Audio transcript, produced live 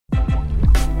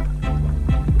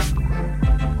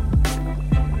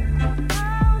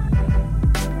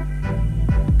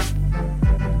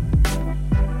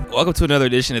Welcome to another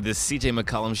edition of the CJ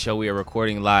McCollum Show. We are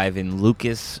recording live in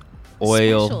Lucas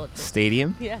Oil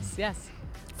Stadium. Yes.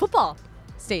 Football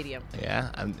stadium. Yeah,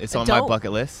 it's on my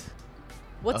bucket list.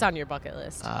 What's on your bucket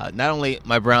list? Not only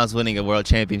my Browns winning a world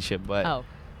championship, but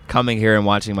coming here and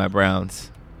watching my Browns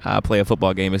play a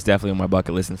football game is definitely on my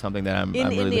bucket list and something that I'm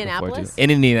really looking forward to. In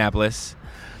Indianapolis.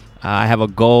 I have a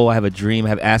goal, I have a dream, I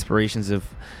have aspirations of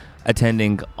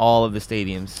attending all of the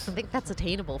stadiums. I think that's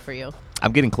attainable for you.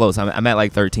 I'm getting close. I'm at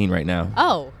like 13 right now.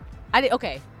 Oh.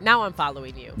 Okay, now I'm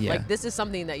following you. Yeah. Like, this is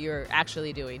something that you're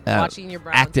actually doing, watching your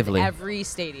Browns actively. in every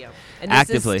stadium. And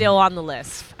this is still on the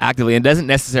list. Actively. It doesn't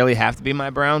necessarily have to be my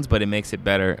Browns, but it makes it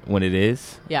better when it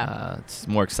is. Yeah. It's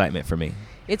more excitement for me.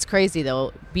 It's crazy,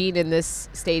 though. Being in this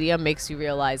stadium makes you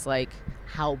realize, like,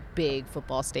 how big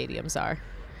football stadiums are.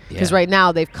 Because right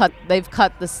now they've cut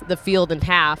the field in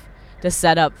half to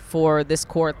set up for this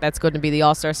court that's going to be the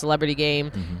All-Star Celebrity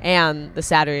Game and the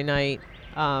Saturday night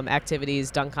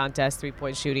activities, dunk contest,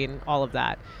 three-point shooting, all of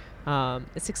that.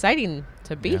 It's exciting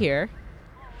to be here.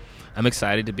 I'm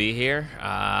excited to be here.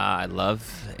 I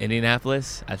love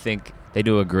Indianapolis. I think they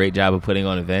do a great job of putting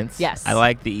on events. Yes. I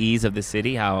like the ease of the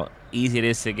city, how easy it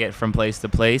is to get from place to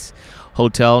place.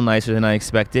 Hotel, nicer than I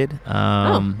expected.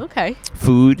 Okay.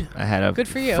 Food, I had a good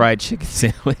for you. Fried chicken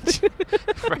sandwich.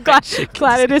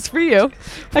 Glad it is for you.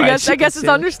 I guess it's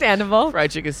understandable.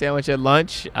 Fried chicken sandwich at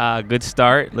lunch. Good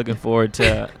start. Looking forward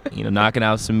to knocking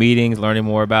out some meetings, learning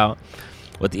more about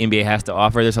what the NBA has to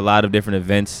offer. There's a lot of different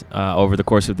events over the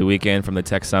course of the weekend, from the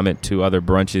Tech Summit to other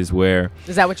brunches. Where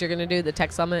is that what you're going to do? The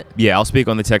Tech Summit? Yeah, I'll speak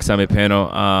on the Tech Summit panel.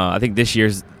 I think this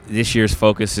year's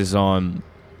focus is on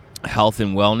health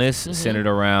and wellness, centered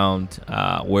around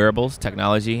wearables,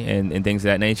 technology, and things of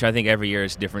that nature. I think every year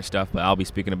it's different stuff, but I'll be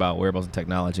speaking about wearables and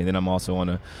technology. And then I'm also on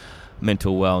a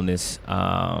mental wellness.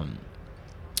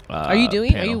 Are you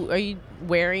panel. Are you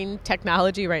wearing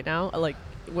technology right now, like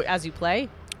as you play?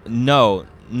 No.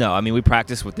 I mean, we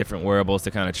practice with different wearables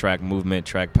to kind of track movement,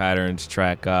 track patterns,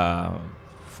 track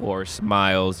force,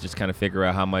 miles, just kind of figure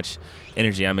out how much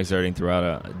energy I'm exerting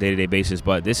throughout a day-to-day basis.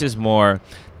 But this is more,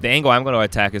 the angle I'm going to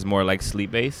attack is more like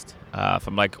sleep-based,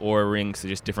 from like Oura Rings to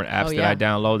just different apps that I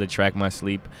download to track my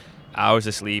sleep, hours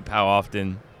of sleep, how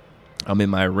often I'm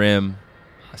in my REM.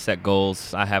 I set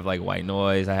goals. I have like white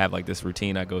noise. I have like this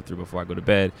routine I go through before I go to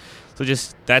bed. So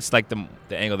just that's like the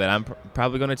angle that I'm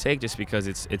probably going to take, just because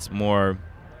it's more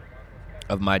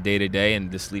of my day-to-day, and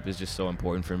the sleep is just so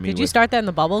important for me. Did you start that in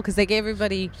the bubble? Because they gave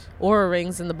everybody Oura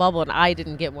Rings in the bubble, and I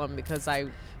didn't get one because I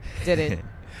didn't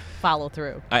follow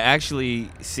through. I actually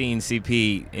seen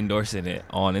CP endorsing it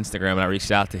on Instagram, and I reached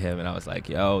out to him, and I was like,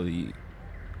 yo,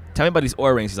 tell me about these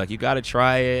Oura Rings. He's like, you got to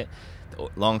try it.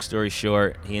 Long story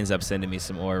short, he ends up sending me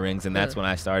some Oura Rings, and that's when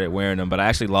I started wearing them. But I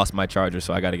actually lost my charger,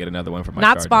 so I got to get another one for my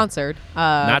charger. Not sponsored.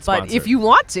 But if you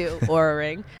want to, Oura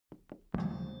Ring.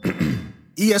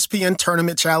 ESPN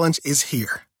Tournament Challenge is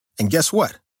here. And guess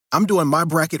what? I'm doing my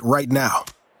bracket right now.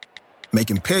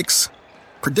 Making picks,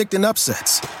 predicting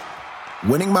upsets,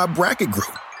 winning my bracket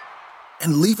group,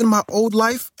 and leaving my old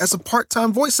life as a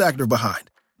part-time voice actor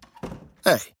behind.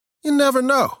 Hey, you never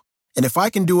know. And if I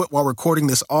can do it while recording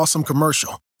this awesome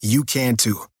commercial, you can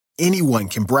too. Anyone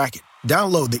can bracket.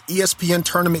 Download the ESPN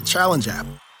Tournament Challenge app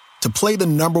to play the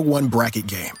 #1 bracket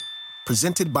game.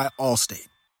 Presented by Allstate.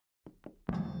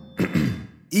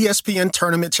 ESPN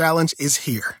Tournament Challenge is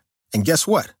here. And guess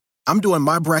what? I'm doing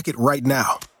my bracket right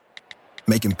now.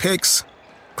 Making picks,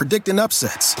 predicting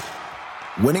upsets,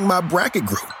 winning my bracket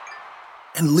group,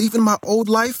 and leaving my old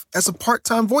life as a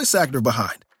part-time voice actor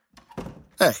behind.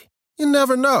 Hey, you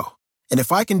never know. And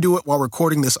if I can do it while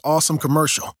recording this awesome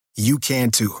commercial, you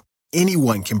can too.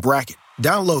 Anyone can bracket.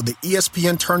 Download the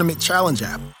ESPN Tournament Challenge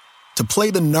app to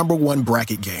play the #1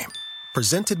 bracket game.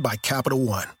 Presented by Capital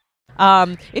One.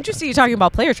 Interesting you're talking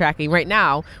about player tracking. Right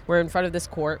now, we're in front of this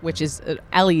court, which is an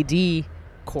LED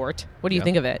court. What do you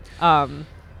think of it?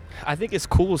 I think it's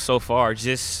cool so far,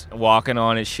 just walking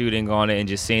on it, shooting on it, and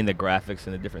just seeing the graphics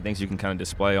and the different things you can kind of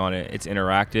display on it. It's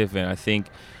interactive, and I think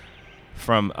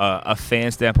from a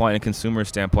fan standpoint and consumer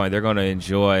standpoint, they're going to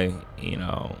enjoy,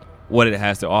 what it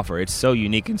has to offer. It's so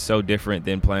unique and so different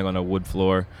than playing on a wood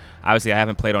floor. Obviously, I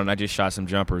haven't played on it. I just shot some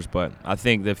jumpers, but I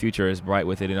think the future is bright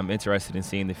with it, and I'm interested in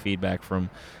seeing the feedback from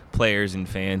players and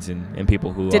fans and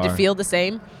people who Did it feel the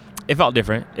same? It felt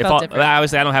different.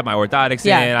 Obviously, I don't have my orthotics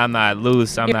in. I'm not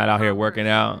loose. I'm not out here working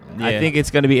out. Yeah. I think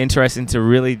it's going to be interesting to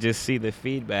really just see the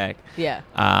feedback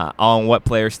on what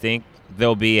players think.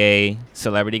 There'll be a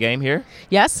celebrity game here.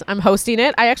 Yes, I'm hosting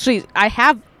it. I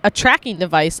have a tracking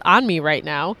device on me right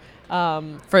now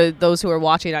for those who are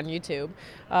watching on YouTube,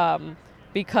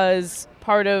 because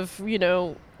part of,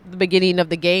 the beginning of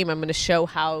the game, I'm going to show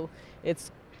how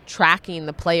it's tracking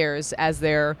the players as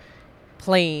they're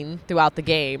playing throughout the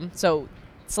game. So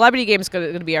Celebrity Game is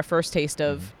going to be our first taste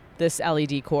of this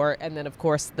LED court. And then, of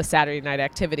course, the Saturday night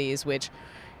activities, which,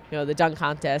 the dunk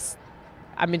contest.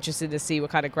 I'm interested to see what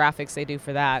kind of graphics they do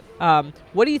for that.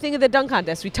 What do you think of the dunk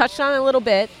contest? We touched on it a little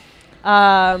bit.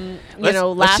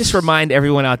 Let's just remind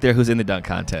everyone out there who's in the dunk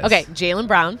contest. Okay, Jaylen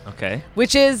Brown. Okay.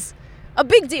 Which is a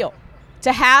big deal.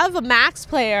 To have a max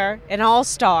player, an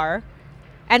all-star,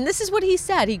 and this is what he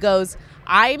said. He goes,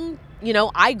 I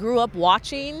grew up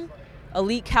watching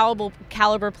elite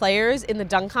caliber players in the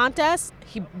dunk contest.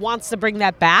 He wants to bring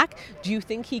that back. Do you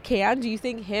think he can? Do you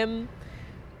think him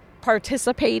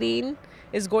participating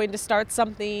is going to start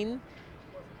something,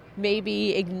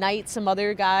 maybe ignite some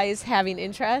other guys having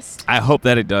interest? I hope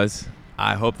that it does.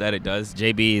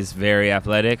 JB is very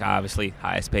athletic, obviously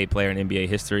highest paid player in NBA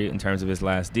history in terms of his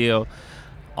last deal.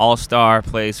 All-star,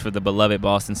 plays for the beloved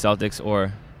Boston Celtics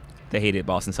or the hated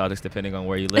Boston Celtics, depending on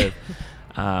where you live.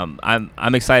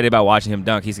 I'm excited about watching him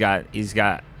dunk. He's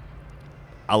got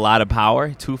a lot of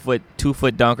power, two foot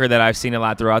dunker that I've seen a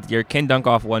lot throughout the year. Can dunk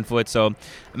off 1 foot, so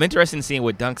I'm interested in seeing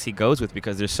what dunks he goes with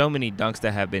because there's so many dunks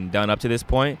that have been done up to this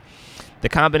point. The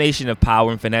combination of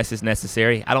power and finesse is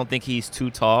necessary. I don't think he's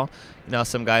too tall.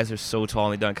 Some guys are so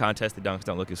tall in the dunk contest, the dunks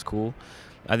don't look as cool.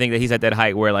 I think that he's at that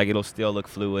height where it'll still look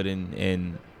fluid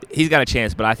and he's got a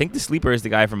chance. But I think the sleeper is the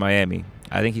guy from Miami.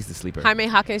 I think he's the sleeper. Jaime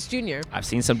Jaquez Jr. I've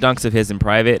seen some dunks of his in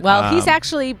private. Well, he's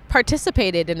actually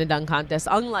participated in a dunk contest,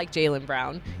 unlike Jaylen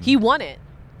Brown. Mm-hmm. He won it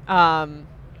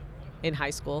in high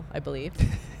school, I believe.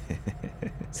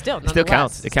 Still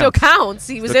counts. It still counts.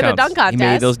 He was in a dunk contest. He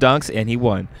made those dunks and he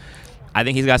won. I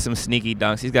think he's got some sneaky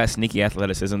dunks. He's got sneaky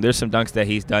athleticism. There's some dunks that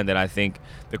he's done that I think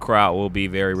the crowd will be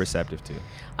very receptive to.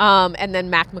 And then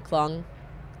Mac McClung,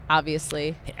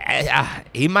 obviously.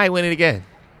 He might win it again.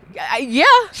 Yeah.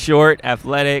 Short,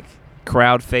 athletic,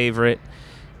 crowd favorite,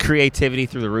 creativity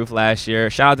through the roof last year.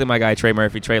 Shout out to my guy Trey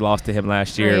Murphy. Trey lost to him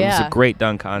last year. Yeah. It was a great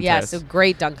dunk contest. Yes, a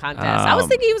great dunk contest. I was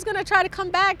thinking he was going to try to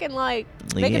come back and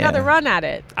make another run at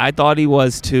it. I thought he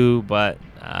was too, but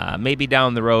maybe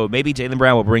down the road, maybe Jaylen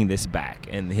Brown will bring this back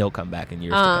and he'll come back in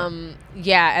years to come.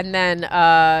 Yeah, and then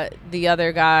the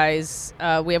other guys,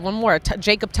 we have one more,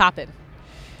 Jacob Toppin.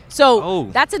 So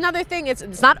that's another thing.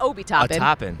 It's not Obi Toppin.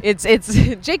 Toppin. It's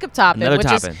Jacob Toppin,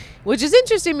 which is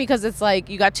interesting because it's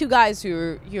you got two guys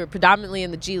who are predominantly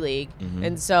in the G League,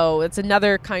 and so it's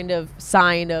another kind of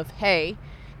sign of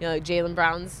Jaylen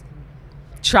Brown's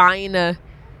trying to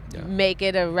make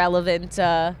it a relevant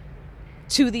to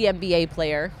the NBA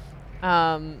player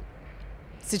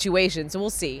situation. So we'll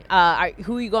see.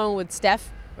 Who are you going with,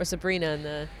 Steph or Sabrina in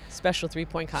the special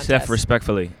 3-point contest? Steph,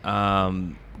 respectfully.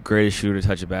 Greatest shooter to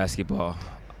touch a basketball.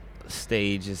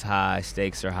 Stage is high,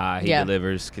 stakes are high. He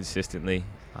delivers consistently.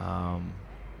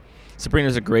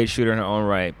 Sabrina's a great shooter in her own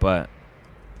right, but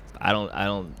I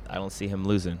don't see him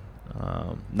losing.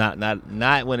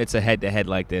 Not when it's a head-to-head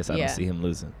like this. I don't see him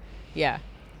losing. Yeah.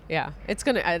 It's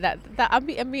gonna I'd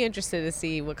be interested to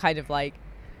see what kind of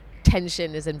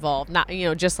tension is involved. Not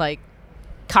just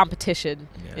competition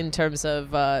in terms of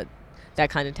that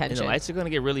kind of tension. The lights are going to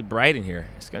get really bright in here.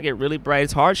 It's going to get really bright.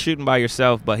 It's hard shooting by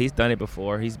yourself, but he's done it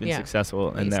before. He's been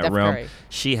successful in that realm. Curry.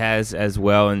 She has as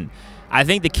well, and I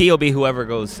think the key will be whoever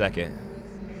goes second.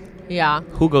 Yeah.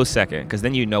 Who goes second? Because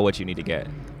then you know what you need to get.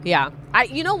 Yeah.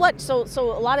 You know what? So a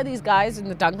lot of these guys in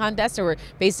the dunk contest were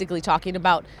basically talking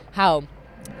about how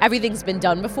everything's been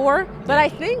done before, but I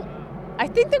think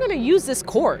they're going to use this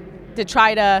court to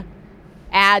try to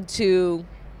add to,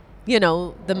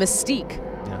 the mystique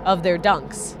of their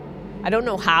dunks. I don't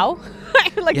know how.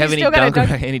 You have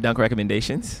any dunk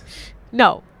recommendations?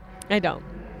 No, I don't.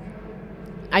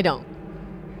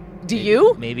 Do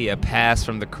you? Maybe a pass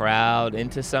from the crowd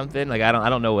into something. I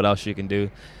don't know what else you can do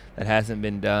that hasn't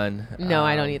been done. No,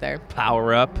 I don't either.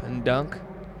 Power up and dunk.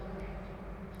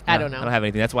 I don't know. I don't have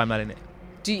anything. That's why I'm not in it.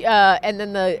 And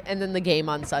then the game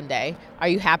on Sunday. Are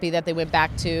you happy that they went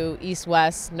back to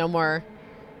East-West? No more,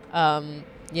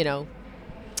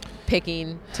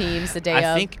 picking teams the day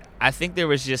of? I think there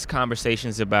was just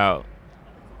conversations about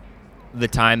the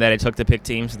time that it took to pick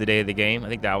teams the day of the game. I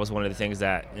think that was one of the things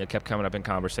that kept coming up in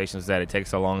conversations, that it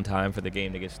takes a long time for the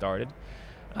game to get started.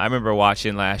 I remember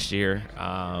watching last year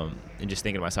and just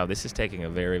thinking to myself, this is taking a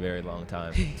very, very long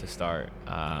time to start.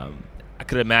 I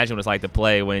could imagine what it's like to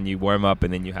play when you warm up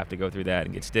and then you have to go through that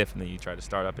and get stiff and then you try to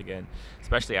start up again,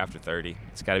 especially after 30.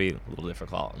 It's got to be a little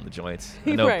difficult on the joints.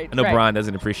 I know Brian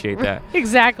doesn't appreciate that.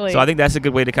 Exactly. So I think that's a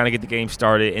good way to kind of get the game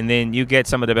started. And then you get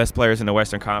some of the best players in the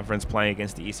Western Conference playing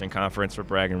against the Eastern Conference for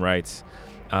bragging rights.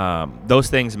 Those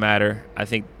things matter. I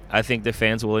think I think the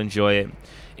fans will enjoy it.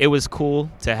 It was cool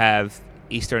to have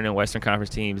Eastern and Western Conference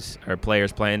teams or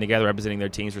players playing together, representing their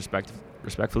teams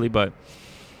respectfully. But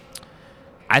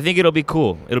I think it'll be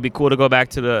cool. It'll be cool to go back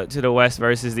to the West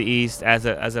versus the East. As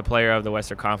a player of the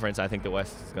Western Conference, I think the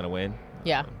West is going to win.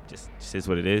 Yeah. Just is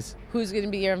what it is. Who's going to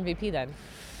be your MVP then?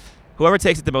 Whoever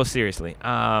takes it the most seriously.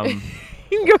 Okay.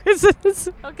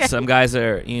 Some guys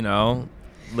are,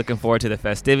 looking forward to the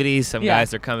festivities. Some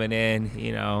guys are coming in,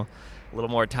 a little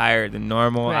more tired than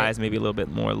normal. Right. Eyes maybe a little bit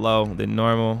more low than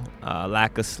normal.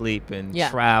 Lack of sleep and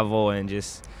travel and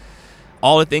just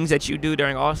all the things that you do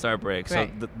during All-Star break. So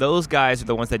Right. those guys are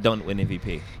the ones that don't win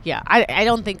MVP. Yeah, I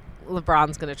don't think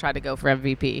LeBron's going to try to go for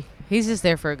MVP. He's just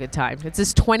there for a good time. It's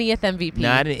his 20th MVP.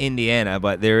 Not in Indiana,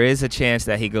 but there is a chance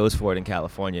that he goes for it in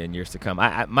California in years to come.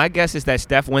 My guess is that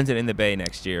Steph wins it in the Bay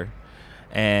next year,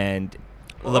 and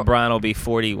LeBron will be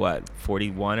 41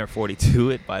 or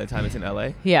 42 by the time it's in LA.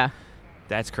 Yeah.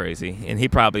 That's crazy, and he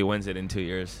probably wins it in 2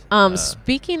 years.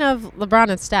 Speaking of LeBron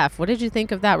and Steph, what did you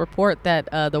think of that report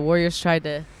that the Warriors tried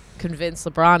to convince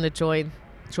LeBron to join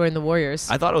the Warriors?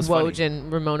 I thought it was Woj funny.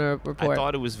 and Ramona report. I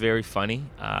thought it was very funny.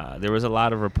 There was a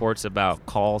lot of reports about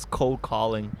cold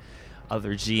calling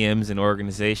other GMs and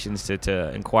organizations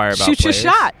to inquire about Shoot players.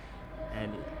 your shot.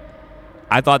 And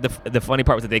I thought the funny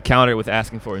part was that they countered with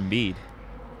asking for Embiid.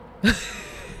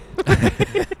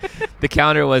 The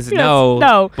counter was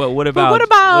no. But what about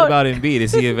Embiid?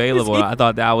 Is he available? I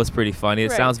thought that was pretty funny.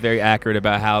 It sounds very accurate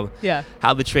about how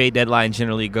the trade deadline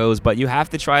generally goes. But you have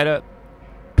to try to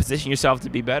position yourself to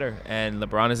be better. And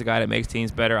LeBron is a guy that makes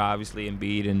teams better, obviously,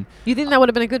 Embiid. And you think that would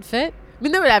have been a good fit? I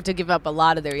mean, they would have to give up a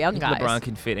lot of their young guys. LeBron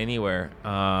can fit anywhere,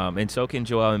 and so can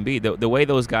Joel Embiid. The way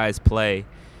those guys play,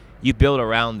 you build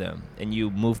around them, and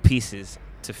you move pieces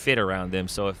to fit around them.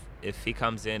 So if he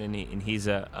comes in and he's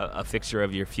a fixture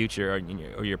of your future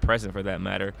or your present for that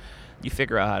matter, you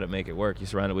figure out how to make it work. You're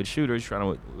surrounded with shooters,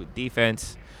 surrounded with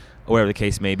defense, or whatever the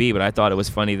case may be. But I thought it was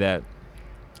funny that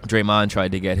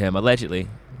Draymond allegedly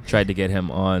tried to get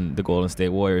him on the Golden State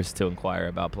Warriors to inquire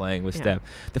about playing with Steph.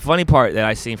 The funny part that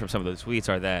I seen from some of those tweets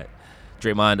are that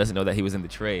Draymond doesn't know that he was in the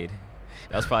trade.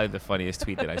 That was probably the funniest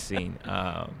tweet that I seen.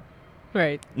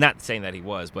 Right. Not saying that he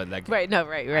was, but I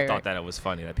thought that it was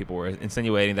funny that people were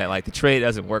insinuating that like the trade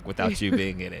doesn't work without you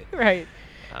being in it. Right.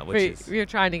 We're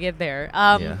trying to get there.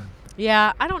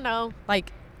 Yeah. I don't know.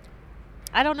 Like,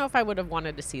 I don't know if I would have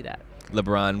wanted to see that.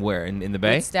 LeBron where in the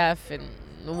Bay? With Steph and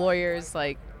the Warriors.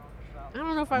 Like, I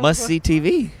don't know if I must see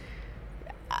TV.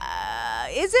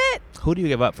 Is it? Who do you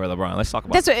give up for LeBron? Let's talk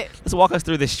about. Let's walk us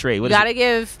through this trade. You gotta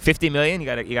give $50 million. You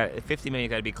got $50 million. You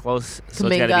got to be close. So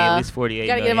it's got to be at least $48 million. You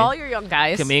got to give all your young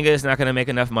guys. Kuminga is not going to make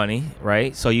enough money,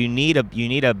 right? So you need a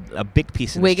big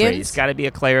piece in this Wiggins trade. It's got to be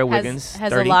a Claire Wiggins.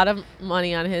 Has 30. A lot of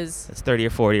money on his. That's 30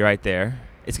 or 40 right there.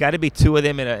 It's got to be two of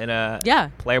them in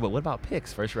a player. But what about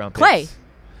picks? First round picks. Clay.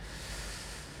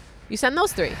 You send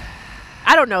those three.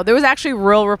 I don't know. There was actually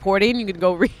real reporting. You could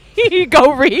go read.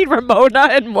 Ramona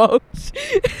and Woj.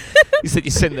 You said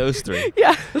you send those three.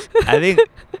 Yeah.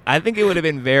 I think it would have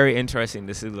been very interesting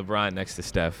to see LeBron next to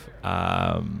Steph.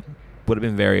 Would have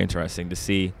been very interesting to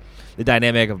see the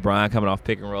dynamic of Bron coming off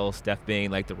pick and roll, Steph being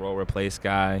like the role replace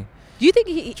guy. Do you think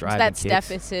that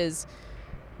Steph is his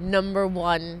number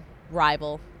one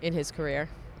rival in his career?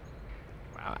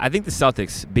 I think the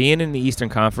Celtics, being in the Eastern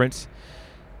Conference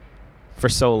for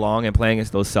so long and playing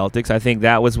against those Celtics, I think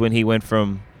that was when he went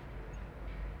from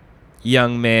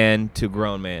young man to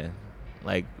grown man,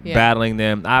 battling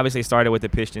them. Obviously started with the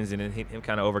Pistons and then him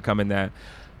kind of overcoming that.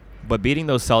 But beating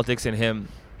those Celtics and him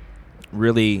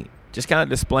really just kind of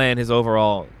displaying his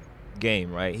overall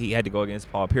game, right? He had to go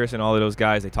against Paul Pierce and all of those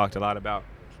guys. They talked a lot about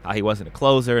how he wasn't a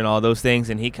closer and all those things,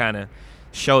 and he kind of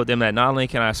showed them that not only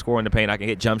can I score in the paint, I can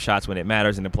hit jump shots when it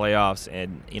matters in the playoffs.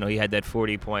 And, he had that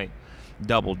 40-point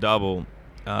double-double.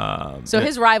 So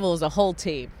his rival is a whole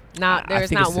team.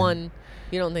 There's not one.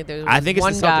 You don't think there's I think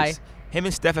one it's the guy? Celtics. Him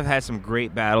and Steph have had some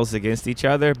great battles against each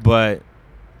other, but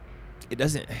it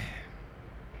doesn't.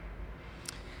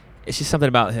 It's just something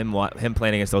about him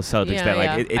playing against those Celtics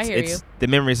it's the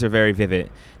memories are very vivid.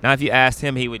 Now, if you asked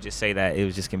him, he would just say that it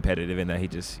was just competitive and that he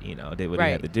just did what he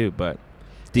had to do. But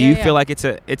do you feel like it's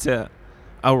a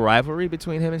rivalry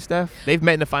between him and Steph? They've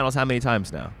met in the finals how many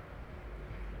times now?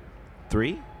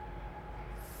 3?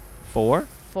 4?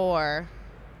 4.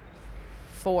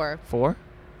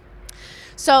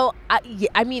 So,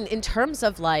 I mean, in terms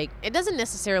of, it doesn't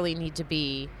necessarily need to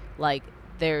be,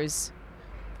 there's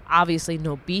obviously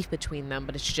no beef between them,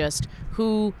 but it's just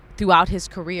who, throughout his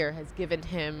career, has given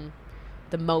him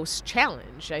the most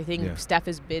challenge. I think Steph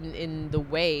has been in the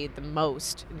way the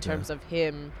most in terms of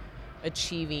him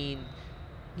achieving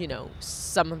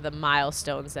some of the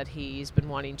milestones that he's been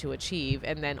wanting to achieve.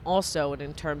 And then also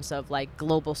in terms of like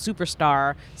global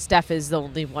superstar, Steph is the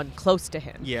only one close to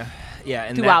him. Yeah.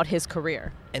 And throughout his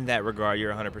career. In that regard,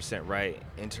 you're 100% right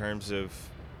in terms of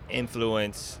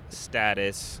influence,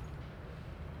 status,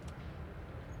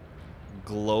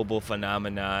 global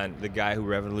phenomenon, the guy who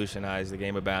revolutionized the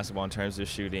game of basketball in terms of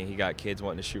shooting. He got kids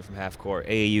wanting to shoot from half court.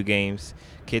 AAU games,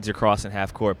 kids are crossing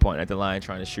half court, pointing at the line,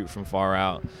 trying to shoot from far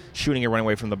out, shooting and running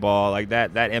away from the ball. Like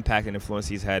that impact and influence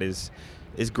he's had is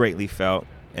greatly felt.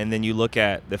 And then you look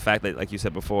at the fact that, like you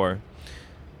said before,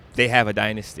 they have a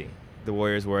dynasty. The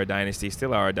Warriors were a dynasty,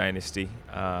 still are a dynasty,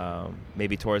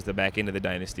 maybe towards the back end of the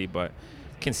dynasty, but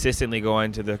consistently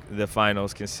going to the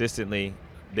finals, consistently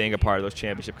being a part of those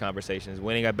championship conversations,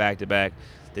 winning a back-to-back.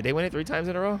 Did they win it 3 times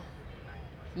in a row?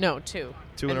 No, 2.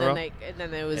 2 in a row? And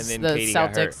then it was the Katie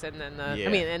Celtics, and then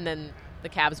and then the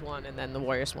Cavs won, and then the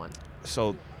Warriors won.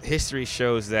 So history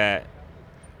shows that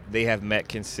they have met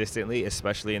consistently,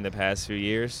 especially in the past few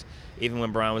years. Even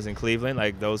when Bron was in Cleveland,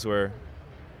 like those were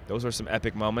some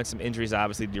epic moments. Some injuries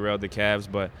obviously derailed the Cavs,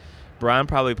 but Bron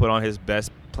probably put on his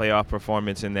best playoff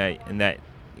performance in that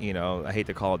I hate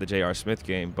to call it the J.R. Smith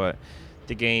game, but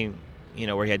the game,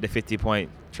 where he had the 50-point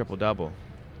triple-double.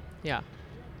 Yeah.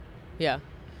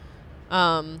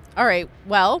 All right.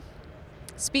 Well,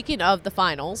 speaking of the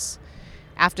finals,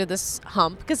 after this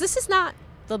hump, because this is not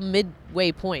the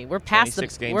midway point. We're past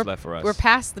 26 games left for us. We're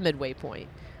past the midway point.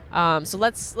 So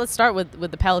let's start with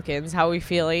the Pelicans. How are we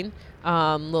feeling?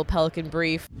 Little Pelican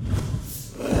brief.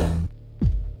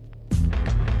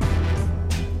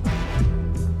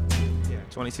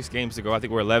 26 games to go. I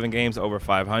think we're 11 games over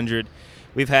 500.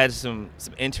 We've had some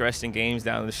interesting games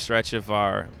down the stretch of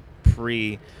our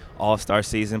pre-All-Star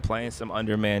season, playing some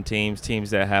undermanned teams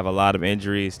that have a lot of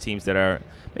injuries, teams that are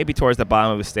maybe towards the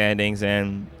bottom of the standings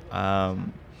and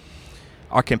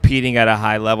are competing at a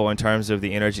high level in terms of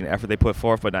the energy and effort they put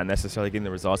forth, but not necessarily getting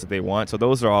the results that they want. So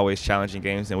those are always challenging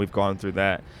games, and we've gone through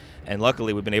that. And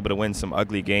luckily, we've been able to win some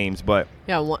ugly games. But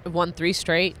won 3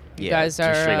 straight. You guys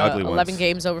are 11 ones.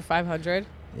 Games over 500.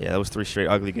 Yeah, that was 3 straight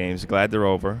ugly games. Glad they're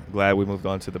over. Glad we moved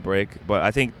on to the break. But I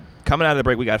think coming out of the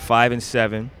break, we got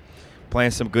 5-7,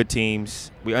 playing some good teams.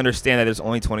 We understand that there's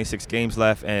only 26 games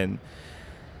left and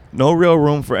no real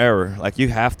room for error. Like, you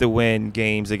have to win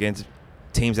games against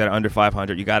teams that are under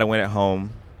 500. You got to win at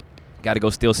home. Got to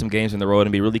go steal some games on the road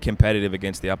and be really competitive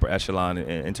against the upper echelon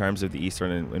in terms of the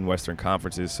Eastern and Western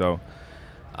conferences. So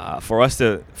for us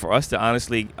to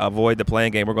honestly avoid the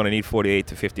play-in game, we're going to need 48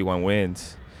 to 51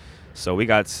 wins. So we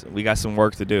got some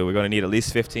work to do. We're going to need at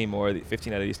least 15 out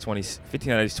of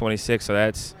these 26. So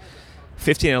that's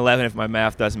 15 and 11 if my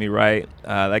math does me right.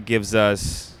 That gives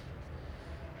us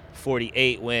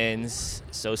 48 wins.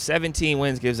 So 17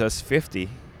 wins gives us 50.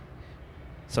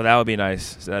 So that would be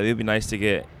nice. So it would be nice to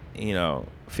get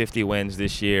 50 wins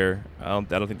this year. I don't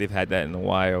think they've had that in a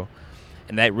while,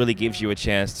 and that really gives you a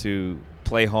chance to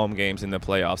play home games in the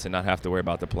playoffs and not have to worry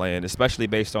about the play-in, especially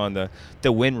based on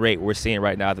the win rate we're seeing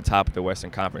right now at the top of the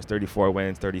Western Conference. 34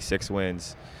 wins, 36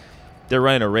 wins. They're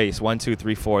running a race, 1, 2,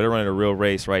 3, 4. They're running a real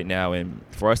race right now, and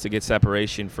for us to get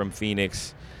separation from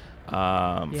Phoenix,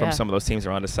 from some of those teams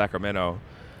around to Sacramento,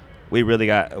 we really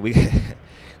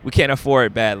we can't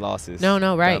afford bad losses right.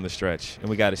 down the stretch,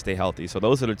 and we got to stay healthy. So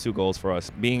those are the 2 goals for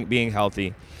us, being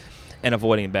healthy and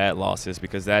avoiding bad losses,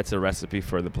 because that's a recipe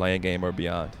for the play-in game or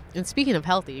beyond. And speaking of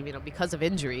healthy, because of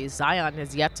injuries, Zion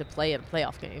has yet to play in a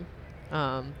playoff game.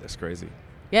 That's crazy.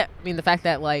 Yeah, the fact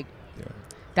that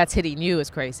that's hitting you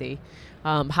is crazy.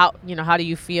 How do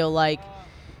you feel like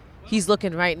he's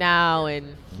looking right now,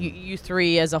 and you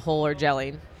 3 as a whole are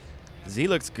gelling? Z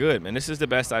looks good, man. This is the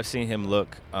best I've seen him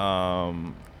look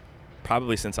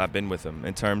probably since I've been with him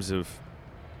in terms of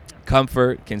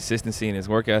comfort, consistency in his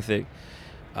work ethic,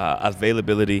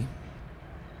 availability.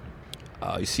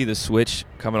 You see the switch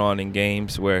coming on in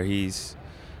games where he's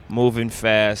moving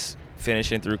fast,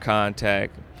 finishing through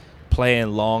contact,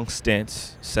 playing long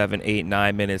stints, 7, 8,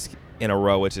 9 minutes in a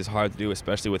row, which is hard to do,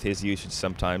 especially with his usage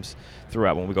sometimes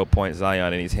throughout. When we go point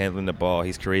Zion and he's handling the ball,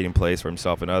 he's creating plays for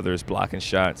himself and others, blocking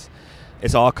shots.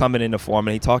 It's all coming into form,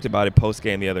 and he talked about it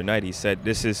post-game the other night. He said,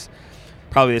 this is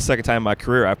probably the second time in my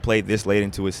career I've played this late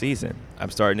into a season.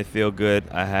 I'm starting to feel good.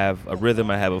 I have a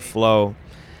rhythm. I have a flow,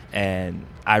 and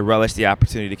I relish the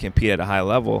opportunity to compete at a high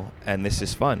level, and this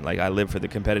is fun. I live for the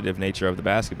competitive nature of the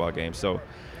basketball game. So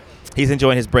he's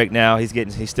enjoying his break now. He's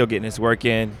still getting his work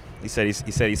in. He said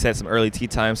he set some early tea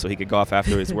time so he could golf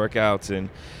after his workouts, and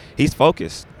he's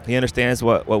focused. He understands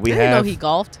what we have. I didn't know he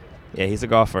golfed. Yeah, he's a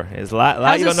golfer. There's a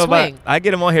lot you don't know about. I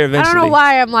get him on here eventually. I don't know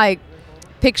why I'm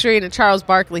picturing a Charles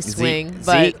Barkley swing,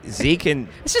 but Z can.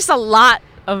 It's just a lot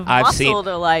of muscle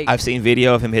to like. I've seen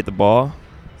video of him hit the ball.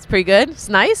 It's pretty good. It's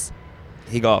nice.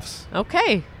 He golfs.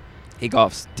 Okay. He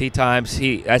golfs. Tee times.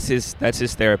 That's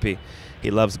his therapy. He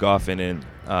loves golfing, and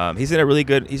he's in a really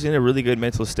good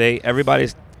mental state.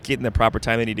 Everybody's getting the proper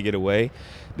time they need to get away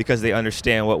because they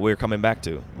understand what we're coming back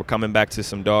to. We're coming back to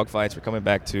some dog fights. We're coming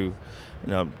back to,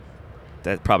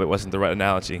 that probably wasn't the right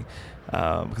analogy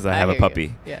because I have a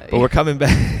puppy. Yeah, but we're coming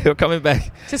back. We're coming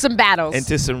back to some battles.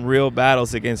 Into some real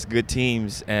battles against good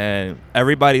teams, and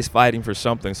everybody's fighting for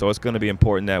something. So it's going to be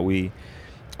important that we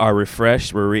are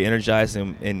refreshed, we're re-energized,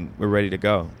 and we're ready to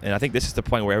go. And I think this is the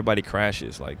point where everybody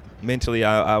crashes. Like mentally,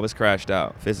 I was crashed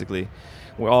out. Physically,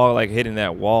 we're all like hitting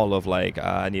that wall of like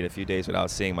I need a few days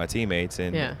without seeing my teammates,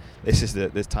 and it's just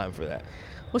this time for that.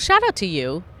 Well, shout out to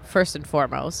you first and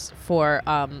foremost for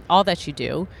all that you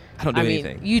do. I don't do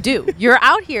anything. You do. You're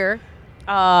out here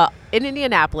in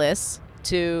Indianapolis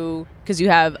because you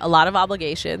have a lot of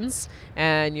obligations,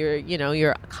 and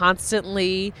you're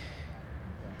constantly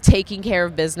taking care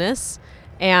of business,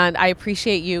 and I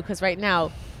appreciate you because right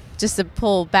now, just to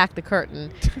pull back the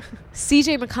curtain,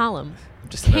 CJ McCollum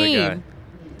came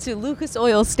to Lucas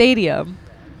Oil Stadium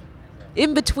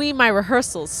in between my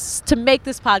rehearsals to make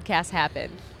this podcast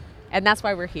happen, and that's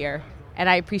why we're here, and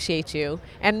I appreciate you,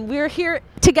 and we're here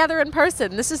together in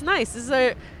person. This is nice. This is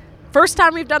the first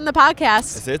time we've done the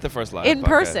podcast. This is the first live in podcast.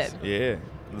 Person. Yeah,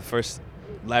 the first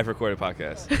live recorded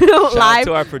podcast. Shout out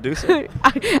to our producer,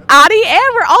 Adi,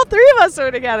 and all three of us are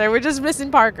together. We're just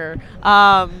missing Parker.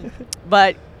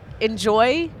 But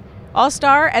enjoy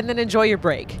All-Star and then enjoy your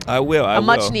break. I will. A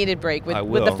much needed break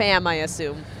with the fam, I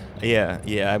assume. Yeah.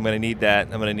 I'm going to need that.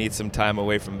 I'm going to need some time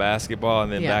away from basketball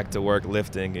and then back to work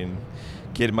lifting and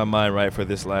getting my mind right for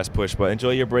this last push. But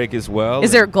enjoy your break as well.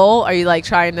 Is there a goal? Are you like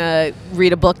trying to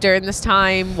read a book during this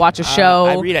time, watch a show?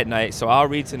 I read at night, so I'll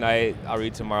read tonight. I'll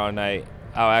read tomorrow night.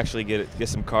 I'll actually get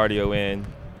some cardio in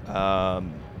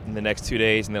the next 2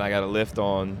 days, and then I got to lift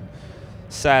on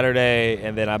Saturday,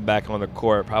 and then I'm back on the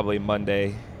court probably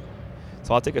Monday.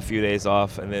 So I'll take a few days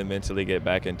off and then mentally get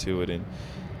back into it and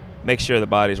make sure the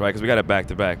body's right because we got it back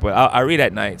to back. But I read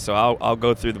at night, so I'll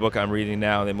go through the book I'm reading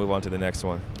now and then move on to the next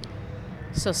one.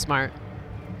 So smart.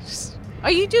 Oh,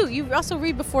 you do. You also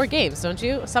read before games, don't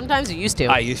you? Sometimes you used to.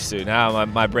 I used to. Now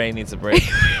my brain needs a break.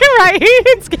 Right.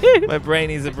 It's good. My brain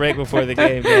needs a break before the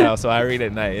game now, so I read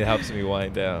at night. It helps me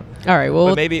wind down. All right. Well,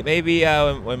 but maybe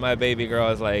when my baby girl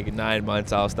is like 9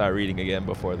 months, I'll start reading again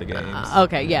before the games.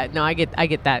 Okay. Yeah. No, I get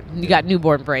that. You got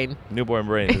newborn brain. Newborn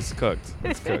brain is cooked.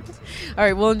 It's cooked. All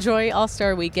right. Well, enjoy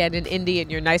All-Star Weekend in Indy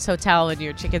and your nice hotel and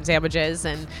your chicken sandwiches,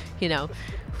 and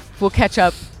we'll catch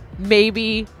up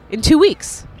maybe in 2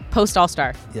 weeks. Post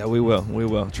All-Star. Yeah, we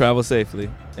will. Travel safely.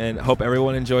 And hope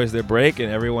everyone enjoys their break and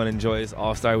everyone enjoys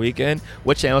All-Star Weekend.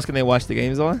 What channels can they watch the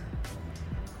games on?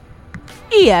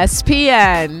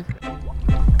 ESPN.